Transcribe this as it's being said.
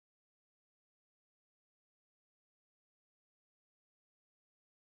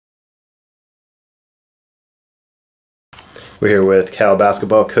We're here with Cal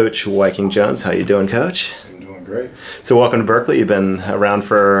basketball coach Wyking Jones. How you doing, Coach? I'm doing great. So welcome to Berkeley. You've been around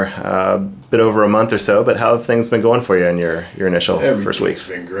for a bit over a month or so, but how have things been going for you in your initial first weeks?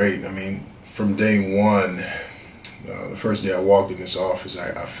 Everything's been great. I mean, from day one, the first day I walked in this office,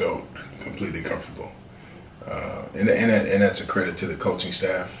 I felt completely comfortable. And that's a credit to the coaching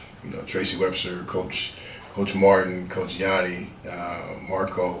staff. You know, Tracy Webster, Coach Martin, Coach Yanni,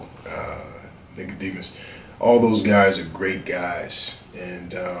 Marco, Nicodemus. All those guys are great guys,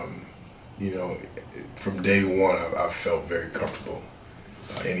 and you know, from day one, I felt very comfortable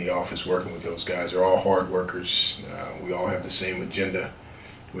in the office working with those guys. They're all hard workers. We all have the same agenda,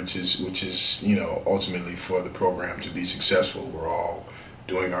 which is you know, ultimately for the program to be successful. We're all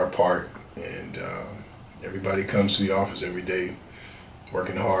doing our part, and everybody comes to the office every day,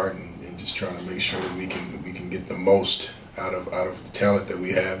 working hard and just trying to make sure that we can get the most out of the talent that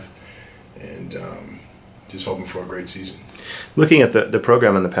we have, and just hoping for a great season. Looking at the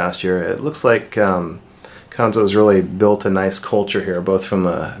program in the past year, it looks like Konzo's really built a nice culture here, both from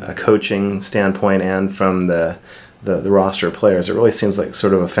a coaching standpoint and from the roster of players. It really seems like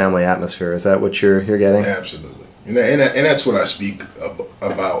sort of a family atmosphere. Is that what you're getting? Absolutely, and that's what I speak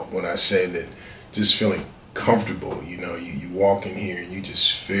about when I say that just feeling comfortable. You know, you walk in here and you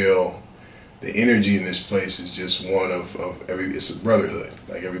just feel the energy in this place is just one of it's a brotherhood.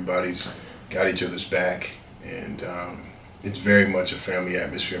 Like, everybody's got each other's back, and it's very much a family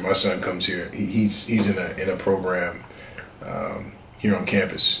atmosphere. My son comes here; he's in a program here on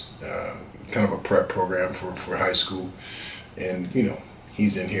campus, kind of a prep program for high school, and you know,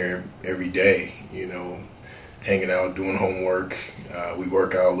 he's in here every day. You know, hanging out, doing homework. We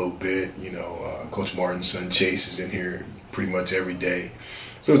work out a little bit. You know, Coach Martin's son Chase is in here pretty much every day.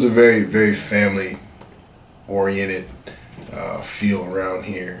 So it's a very, very family-oriented feel around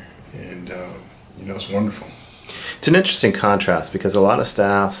here, and you know, it's wonderful. It's an interesting contrast because a lot of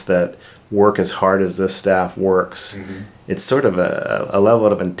staffs that work as hard as this staff works, it's sort of a level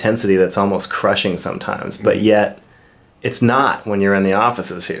of intensity that's almost crushing sometimes, but yet it's not when you're in the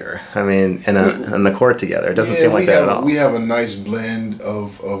offices here. I mean, in the court together. It doesn't seem like that at all. We have a nice blend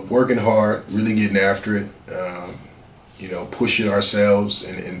of working hard, really getting after it, you know, pushing ourselves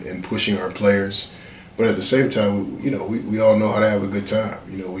and pushing our players. But at the same time, you know, we all know how to have a good time.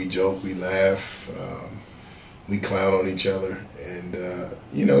 You know, we joke, we laugh, we clown on each other, and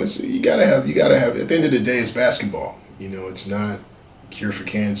you know, you gotta have. At the end of the day, it's basketball. You know, it's not cure for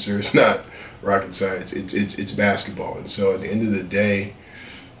cancer. It's not rocket science. It's basketball, and so at the end of the day,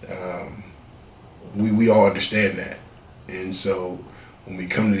 we all understand that, and so when we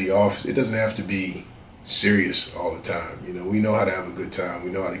come to the office, it doesn't have to be serious all the time. You know, we know how to have a good time.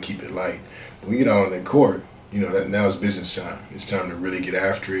 We know how to keep it light. When we get out on that court, you know, that now it's business time. It's time to really get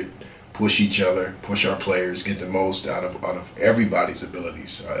after it, push each other, push our players, get the most out of everybody's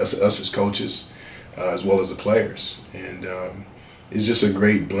abilities, us as coaches, as well as the players. And it's just a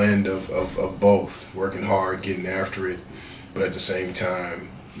great blend of both, working hard, getting after it, but at the same time,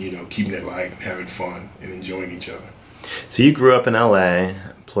 you know, keeping it light, having fun, and enjoying each other. So you grew up in LA,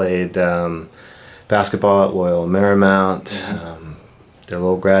 played basketball at Loyola Marymount, did a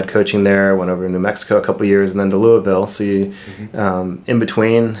little grad coaching there, went over to New Mexico a couple years, and then to Louisville. So you, in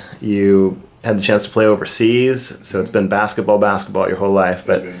between, you had the chance to play overseas. So it's been basketball your whole life.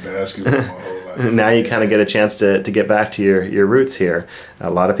 But it's been basketball my whole life. Now you kind of get a chance to get back to your roots here.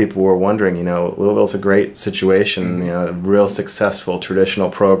 A lot of people were wondering, you know, Louisville's a great situation, you know, a real successful traditional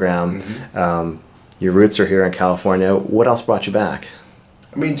program. Your roots are here in California. What else brought you back?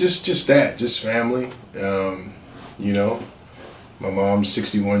 I mean, just family. You know, my mom's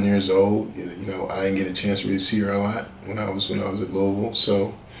 61 years old. You know, I didn't get a chance to really see her a lot when I was at Louisville.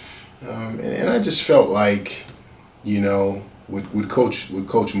 So, and I just felt like, you know, with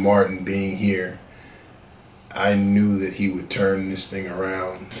Coach Martin being here, I knew that he would turn this thing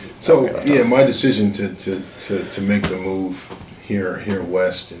around. So yeah, my decision to make the move here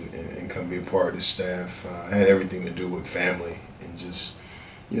west and come be a part of the staff had everything to do with family and just,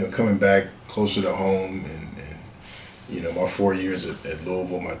 you know, coming back closer to home, and you know, my 4 years at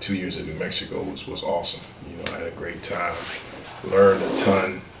Louisville, my 2 years at New Mexico was awesome. You know, I had a great time, learned a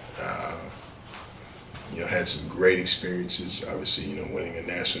ton, you know, had some great experiences. Obviously, you know, winning a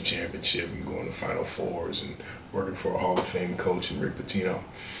national championship and going to Final Fours and working for a Hall of Fame coach in Rick Pitino.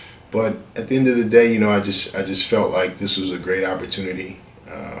 But at the end of the day, you know, I just felt like this was a great opportunity.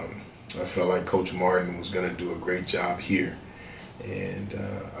 I felt like Coach Martin was going to do a great job here, and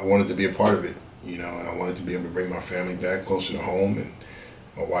I wanted to be a part of it. You know, and I wanted to be able to bring my family back closer to home, and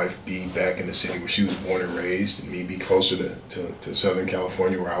my wife be back in the city where she was born and raised, and me be closer to Southern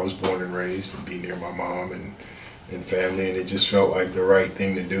California where I was born and raised, and be near my mom and and family, and it just felt like the right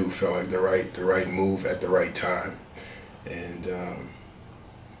thing to do. Felt like the right move at the right time, and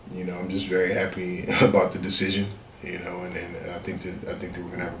I'm just very happy about the decision. And I think that we're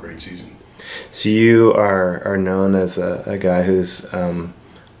gonna have a great season. So you are known as a guy who's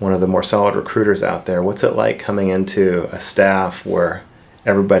one of the more solid recruiters out there. What's it like coming into a staff where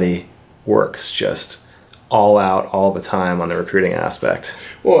everybody works just all out all the time on the recruiting aspect?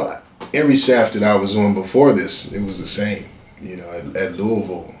 Well, every staff that I was on before this, it was the same. At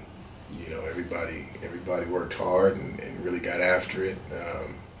Louisville, everybody worked hard and really got after it.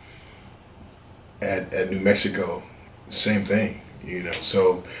 At New Mexico, same thing.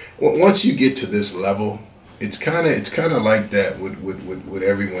 So once you get to this level, it's kind of like that with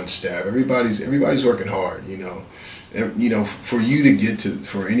everyone's staff. Everybody's working hard. For you to get to,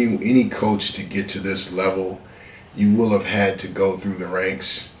 for any coach to get to this level, you will have had to go through the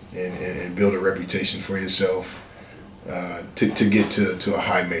ranks and build a reputation for yourself to get to a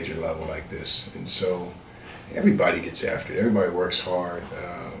high major level like this. And so everybody gets after it. Everybody works hard.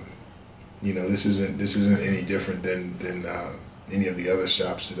 This isn't any different than any of the other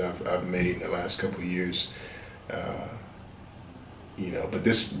stops that I've made in the last couple of years. But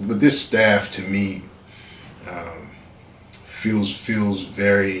this staff to me feels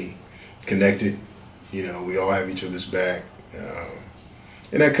very connected. We all have each other's back,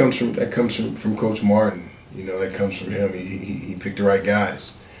 and that comes from Coach Martin. That comes from him. He picked the right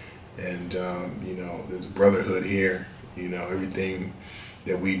guys, and there's brotherhood here. Everything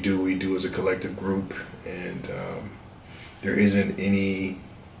that we do as a collective group, and there isn't any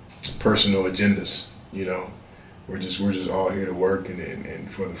personal agendas. We're just all here to work and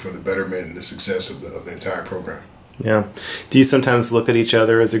for the betterment and the success of the entire program. Yeah. Do you sometimes look at each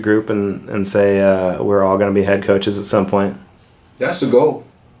other as a group and say we're all going to be head coaches at some point? That's the goal.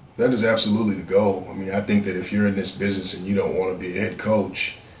 That is absolutely the goal. I mean, I think that if you're in this business and you don't want to be a head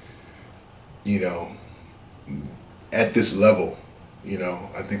coach, at this level,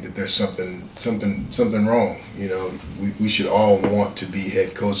 I think that there's something wrong. We should all want to be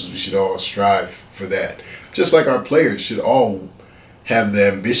head coaches. We should all strive for that. Just like our players should all have the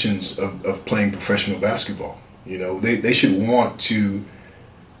ambitions of playing professional basketball. They should want to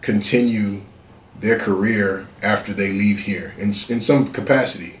continue their career after they leave here in some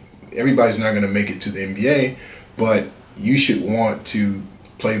capacity. Everybody's not going to make it to the NBA, but you should want to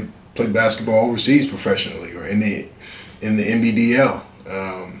play basketball overseas professionally or in the NBDL.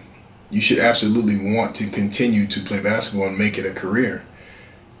 You should absolutely want to continue to play basketball and make it a career.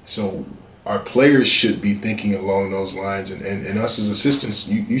 So our players should be thinking along those lines, and us as assistants,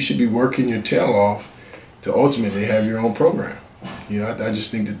 you should be working your tail off to ultimately have your own program. I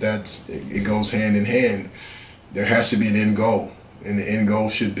just think that it goes hand in hand. There has to be an end goal, and the end goal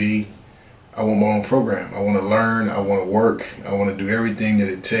should be, I want my own program. I want to learn. I want to work. I want to do everything that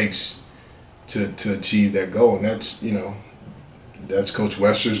it takes to achieve that goal. And that's Coach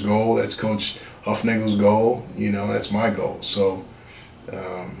Webster's goal. That's Coach Huffnagel's goal. That's my goal. So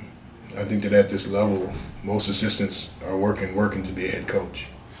I think that at this level, most assistants are working to be a head coach.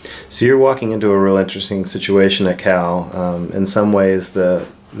 So you're walking into a real interesting situation at Cal. In some ways, the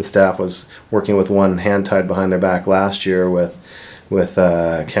staff was working with one hand tied behind their back last year with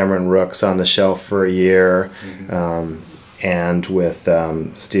Cameron Rooks on the shelf for a year, and with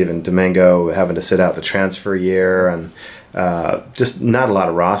Stephen Domingo having to sit out the transfer year, and just not a lot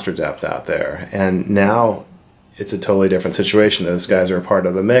of roster depth out there. And now it's a totally different situation. Those guys are a part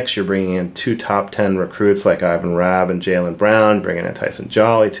of the mix. You're bringing in 2 top 10 recruits like Ivan Rabb and Jalen Brown, bringing in Tyson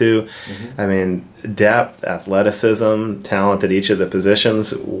Jolly too. I mean, depth, athleticism, talent at each of the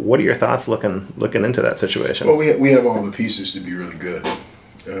positions. What are your thoughts looking into that situation? Well, we have all the pieces to be really good.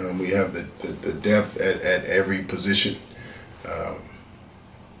 We have the depth at every position.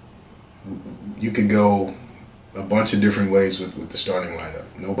 You could go a bunch of different ways with the starting lineup.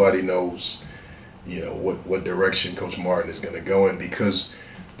 Nobody knows what direction Coach Martin is going to go in, because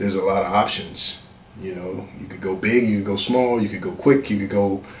there's a lot of options. You could go big, you could go small, you could go quick, you could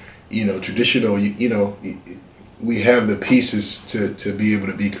go traditional. We have the pieces to be able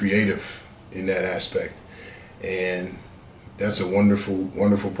to be creative in that aspect, and that's a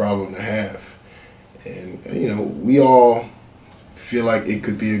wonderful problem to have. And we all feel like it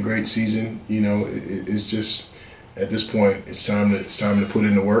could be a great season. It's just at this point it's time to put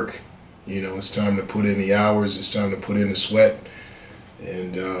in the work. It's time to put in the hours. It's time to put in the sweat,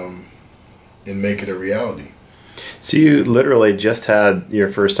 and make it a reality. So you literally just had your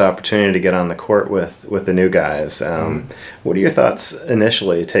first opportunity to get on the court with the new guys. What are your thoughts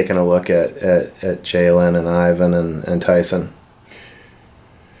initially, taking a look at Jalen and Ivan and Tyson?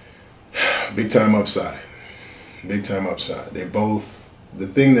 Big time upside. big time upside. They're both. The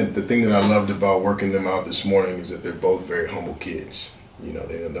thing that I loved about working them out this morning is that they're both very humble kids. You know,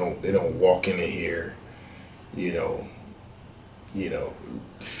 they don't walk into here, you know,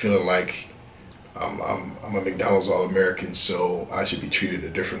 feeling like I'm a McDonald's All-American, so I should be treated a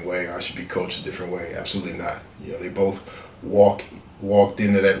different way. I should be coached a different way. Absolutely not. You know, they both walked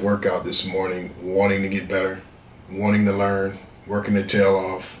into that workout this morning wanting to get better, wanting to learn, working their tail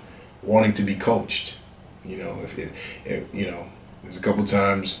off, wanting to be coached. You know, if you know, there's a couple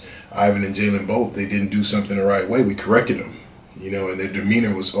times Ivan and Jalen both, they didn't do something the right way. We corrected them, you know, and their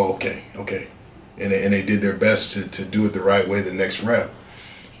demeanor was, oh, okay. And they did their best to do it the right way the next rep.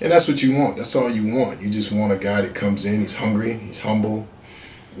 And that's what you want. That's all you want. You just want a guy that comes in, he's hungry, he's humble,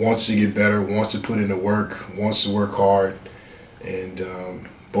 wants to get better, wants to put in the work, wants to work hard. And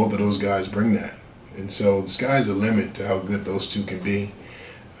both of those guys bring that. And so the sky's the limit to how good those two can be.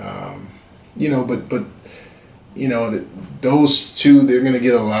 You know, but you know, those two, they're going to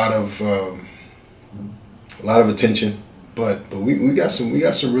get a lot of attention. But we got some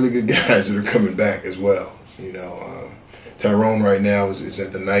really good guys that are coming back as well. You know, Tyrone right now is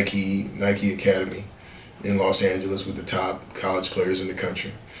at the Nike Academy in Los Angeles with the top college players in the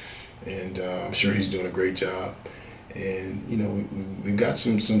country, and I'm sure he's doing a great job. And you know, we've got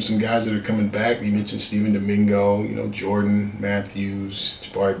some guys that are coming back. You mentioned Stephen Domingo, you know, Jordan Matthews,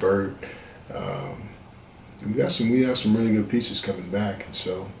 Jabari Bird. We have some really good pieces coming back, and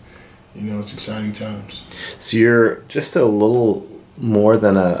so, you know, it's exciting times. So you're just a little more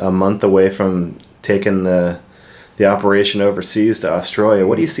than a month away from taking the operation overseas to Australia.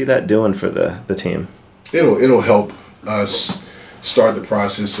 What do you see that doing for the team? It'll help us start the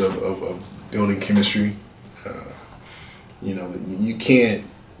process of building chemistry. You know, you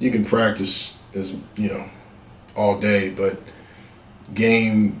can practice as, you know, all day, but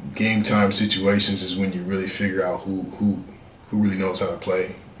game time situations is when you really figure out who really knows how to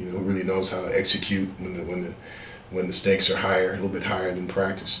play. You know, who really knows how to execute when the stakes are higher, a little bit higher than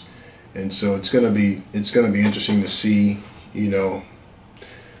practice. And so it's gonna be interesting to see, you know,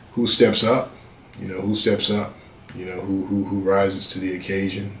 who steps up, you know, who rises to the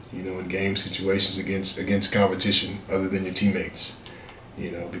occasion, you know, in game situations against competition other than your teammates,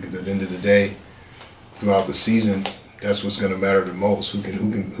 you know, because at the end of the day, throughout the season, that's what's going to matter the most.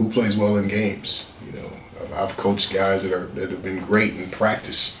 Who plays well in games? You know, I've coached guys that have been great in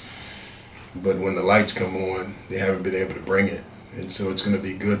practice, but when the lights come on, they haven't been able to bring it. And so it's going to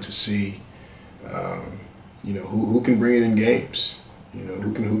be good to see, you know, who can bring it in games. You know,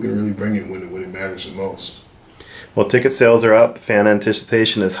 who can really bring it when it matters the most. Well, ticket sales are up. Fan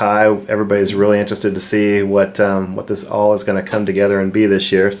anticipation is high. Everybody's really interested to see what this all is going to come together and be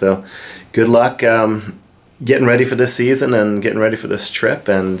this year. So, good luck getting ready for this season and getting ready for this trip,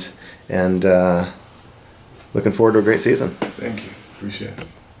 and looking forward to a great season. Thank you. Appreciate it.